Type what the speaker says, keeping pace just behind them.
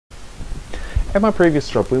At my previous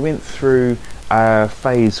job, we went through a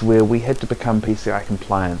phase where we had to become PCI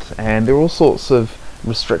compliant, and there were all sorts of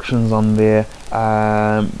restrictions on there.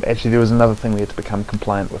 Actually, there was another thing we had to become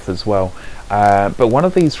compliant with as well. But one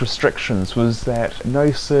of these restrictions was that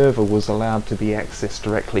no server was allowed to be accessed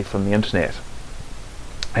directly from the internet,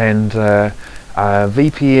 and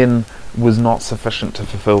VPN was not sufficient to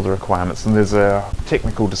fulfill the requirements, and there's a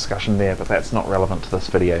technical discussion there, but that's not relevant to this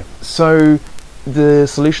video. So the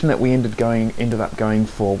solution that we ended up going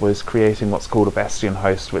for was creating what's called a Bastion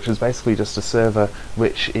host, which is basically just a server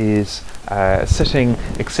which is sitting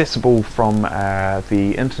accessible from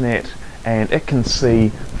the internet, and it can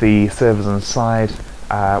see the servers inside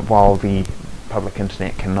while the public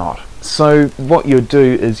internet cannot. So what you would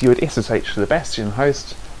do is you would SSH to the Bastion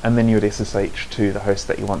host, and then you would SSH to the host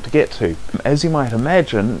that you want to get to. As you might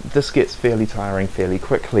imagine, this gets fairly tiring fairly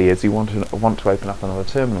quickly as you want to open up another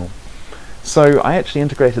terminal. So I actually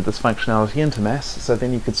integrated this functionality into MAS, so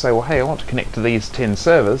then you could say, well, hey, I want to connect to these 10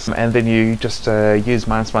 servers, and then you just use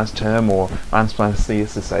 --term or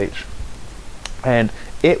 -CSSH, and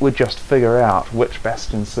it would just figure out which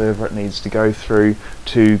Bastion server it needs to go through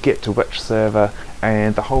to get to which server,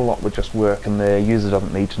 and the whole lot would just work, and the user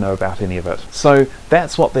doesn't need to know about any of it. So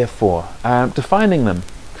that's what they're for. Defining them.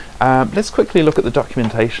 Let's quickly look at the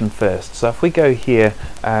documentation first. So if we go here,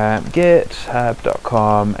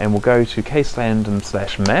 github.com, and we'll go to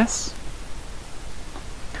case/mas,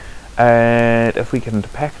 and if we get into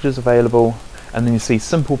packages available, and then you see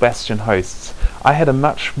simple Bastion hosts. I had a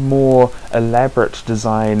much more elaborate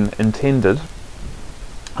design intended,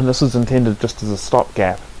 and this was intended just as a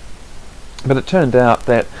stopgap. But it turned out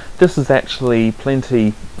that this is actually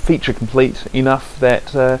plenty feature complete enough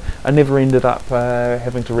that I never ended up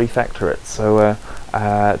having to refactor it. So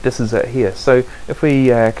this is it here. So if we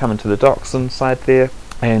come into the docs inside there,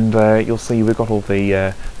 and you'll see we've got all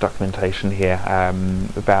the documentation here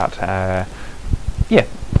about yeah,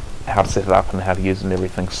 how to set it up and how to use it and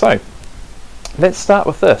everything. So let's start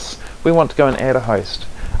with this. We want to go and add a host,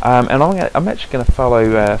 and I'm actually going to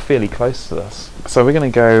follow fairly close to this. So we're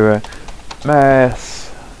going to go mas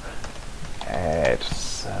add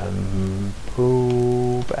simple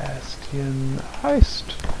Bastion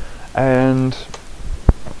host, and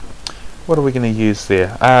what are we going to use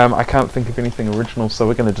there? I can't think of anything original, so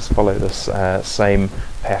we're going to just follow this same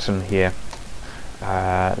pattern here.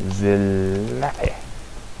 Zilapi.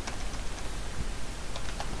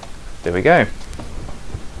 There we go.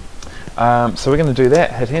 So we're going to do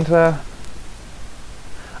that, hit enter.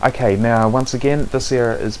 Okay, now once again this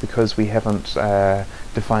error is because we haven't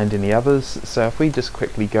defined any others, so if we just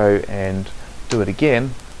quickly go and do it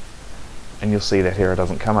again, and you'll see that error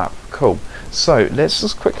doesn't come up. Cool. So let's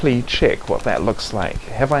just quickly check what that looks like.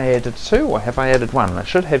 Have I added 2 or have I added 1? I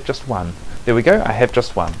should have just 1. There we go, I have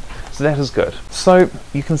just 1. So that is good. So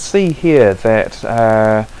you can see here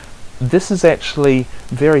that this is actually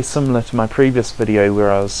very similar to my previous video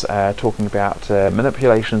where I was talking about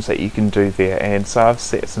manipulations that you can do there, and so I've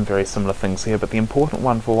set some very similar things here, but the important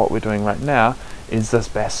one for what we're doing right now is this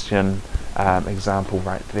Bastion example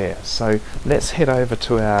right there. So let's head over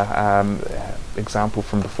to our example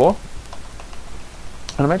from before,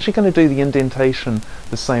 and I'm actually going to do the indentation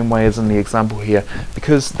the same way as in the example here,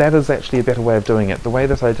 because that is actually a better way of doing it. The way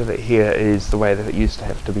that I did it here is the way that it used to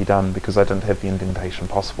have to be done, because I didn't have the indentation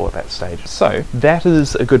possible at that stage. So that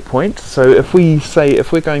is a good point. So if we say,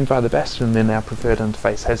 if we're going via the Bastion, then our preferred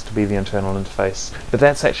interface has to be the internal interface, but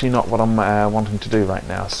that's actually not what I'm wanting to do right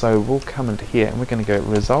now. So we'll come into here and we're going to go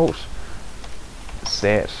result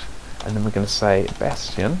set, and then we're going to say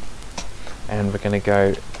Bastion, and we're going to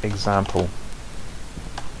go example.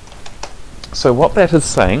 So what that is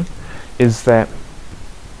saying is that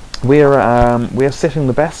we're setting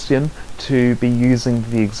the Bastion to be using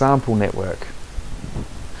the example network.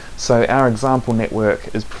 So our example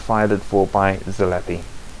network is provided for by Zilapi.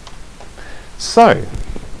 So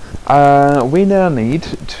we now need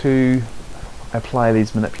to apply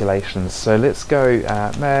these manipulations. So let's go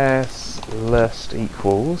mas list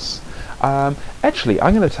equals. Actually,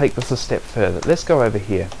 I'm going to take this a step further. Let's go over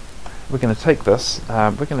here. We're going to take this,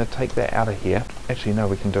 we're going to take that out of here. Actually no,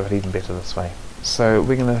 we can do it even better this way. So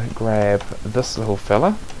we're going to grab this little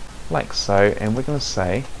fella, like so, and we're going to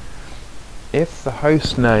say if the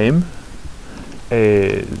host name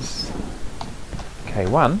is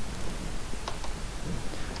K1,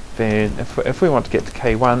 then if we want to get to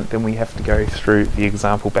K1, then we have to go through the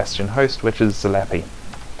example Bastion host, which is Zilapi.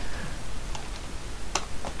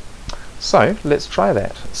 So let's try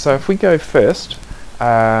that. So if we go first,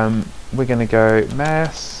 we're going to go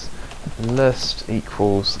mas list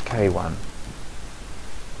equals K1.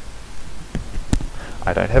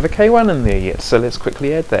 I don't have a K1 in there yet, so let's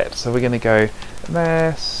quickly add that. So we're going to go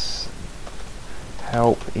mass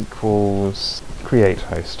help equals create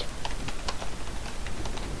host.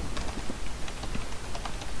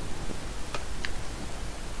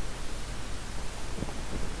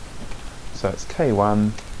 So it's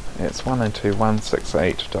K1, it's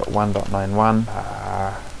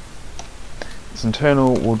 192.168.1.91. Its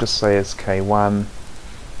internal we'll just say is K1,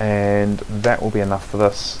 and that will be enough for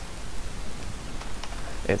this.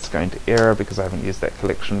 It's going to error because I haven't used that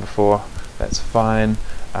collection before. That's fine.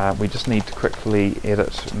 We just need to quickly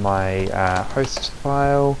edit my host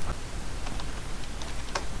file.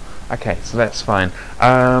 Okay, so that's fine.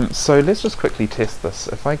 So let's just quickly test this.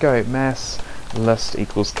 If I go mass list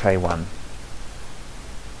equals K1.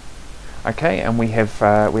 Okay, and we have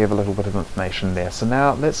a little bit of information there. So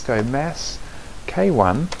now let's go mass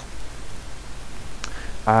K1,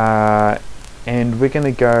 and we're going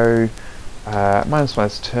to go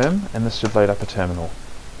minus term, and this should load up a terminal.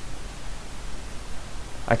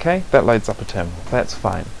 Okay, that loads up a terminal. That's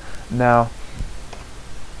fine. Now,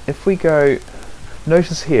 if we go,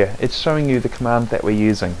 notice here, it's showing you the command that we're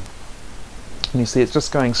using. And you see it's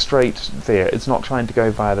just going straight there. It's not trying to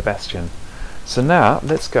go via the Bastion. So now,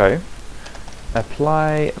 let's go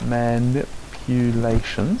apply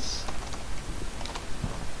manipulations.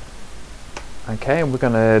 Okay, and we're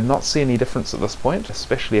going to not see any difference at this point,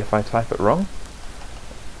 especially if I type it wrong.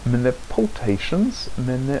 Manipulations.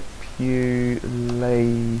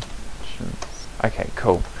 Okay,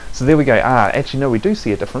 cool. So there we go. Actually no, we do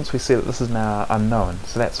see a difference. We see that this is now unknown,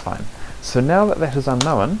 so that's fine. So now that that is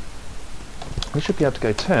unknown, we should be able to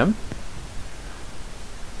go term,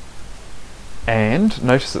 and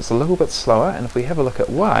notice it's a little bit slower, and if we have a look at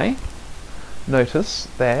Y, notice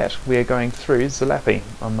that we are going through Zalapi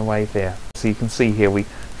on the way there. So you can see here we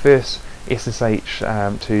first SSH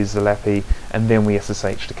to Zalapi, and then we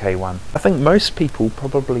SSH to K1. I think most people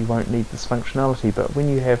probably won't need this functionality, but when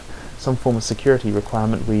you have some form of security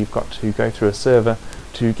requirement where you've got to go through a server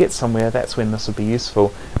to get somewhere, that's when this will be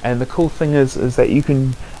useful. And the cool thing is that you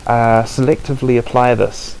can selectively apply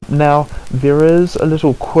this. Now, there is a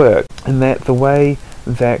little quirk in that the way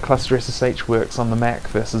that cluster SSH works on the Mac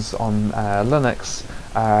versus on Linux,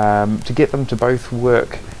 to get them to both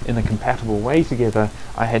work in a compatible way together,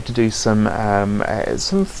 I had to do some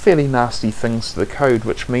fairly nasty things to the code,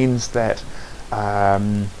 which means that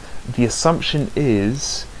the assumption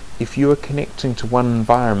is if you are connecting to one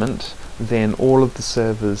environment, then all of the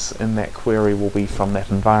servers in that query will be from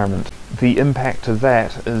that environment. The impact of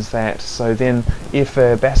that is that, so then if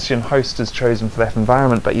a Bastion host is chosen for that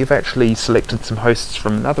environment, but you've actually selected some hosts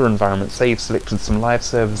from another environment, say you've selected some live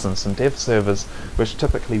servers and some dev servers, which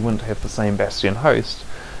typically wouldn't have the same Bastion host,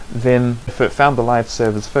 then if it found the live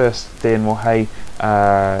servers first, then, well, hey,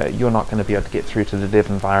 you're not going to be able to get through to the dev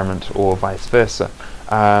environment, or vice versa.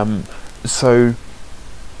 So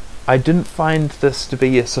I didn't find this to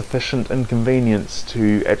be a sufficient inconvenience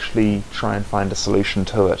to actually try and find a solution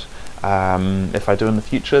to it. If I do in the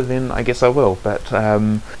future, then I guess I will, but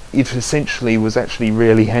it essentially was actually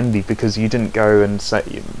really handy because you didn't go and say,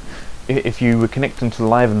 if you were connecting to the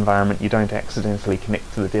live environment, you don't accidentally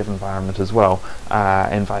connect to the dev environment as well,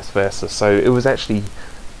 and vice versa. So it was actually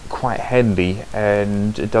quite handy,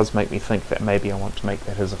 and it does make me think that maybe I want to make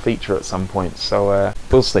that as a feature at some point. So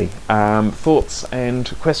we'll see. Thoughts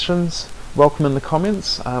and questions, welcome in the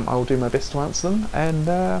comments. I will do my best to answer them, and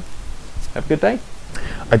have a good day.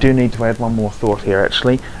 I do need to add one more thought here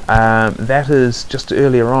actually. That is, just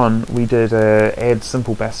earlier on we did add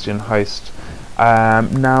simple Bastion host.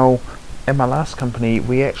 Now at my last company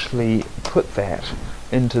we actually put that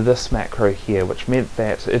into this macro here, which meant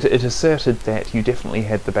that it asserted that you definitely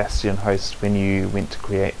had the Bastion host when you went to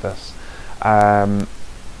create this.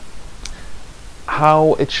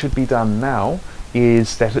 How it should be done now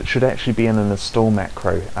is that it should actually be in an install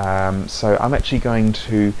macro. So I'm actually going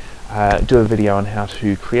to do a video on how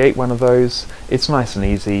to create one of those. It's nice and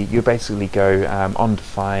easy. You basically go on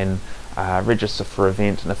define, register for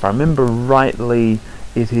event, and if I remember rightly,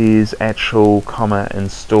 it is actual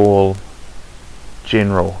install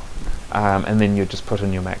general, and then you just put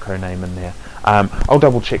in your macro name in there. I'll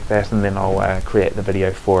double check that and then I'll create the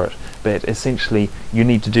video for it, but essentially you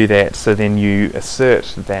need to do that, so then you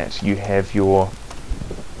assert that you have your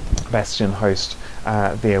Bastion host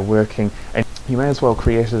there working, and you may as well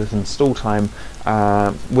create it at install time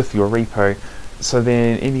with your repo, so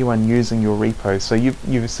then anyone using your repo, so you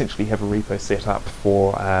essentially have a repo set up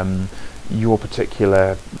for your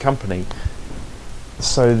particular company,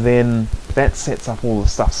 so then that sets up all the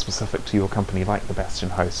stuff specific to your company, like the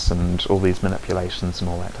Bastion hosts and all these manipulations and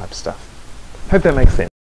all that type of stuff. Hope that makes sense.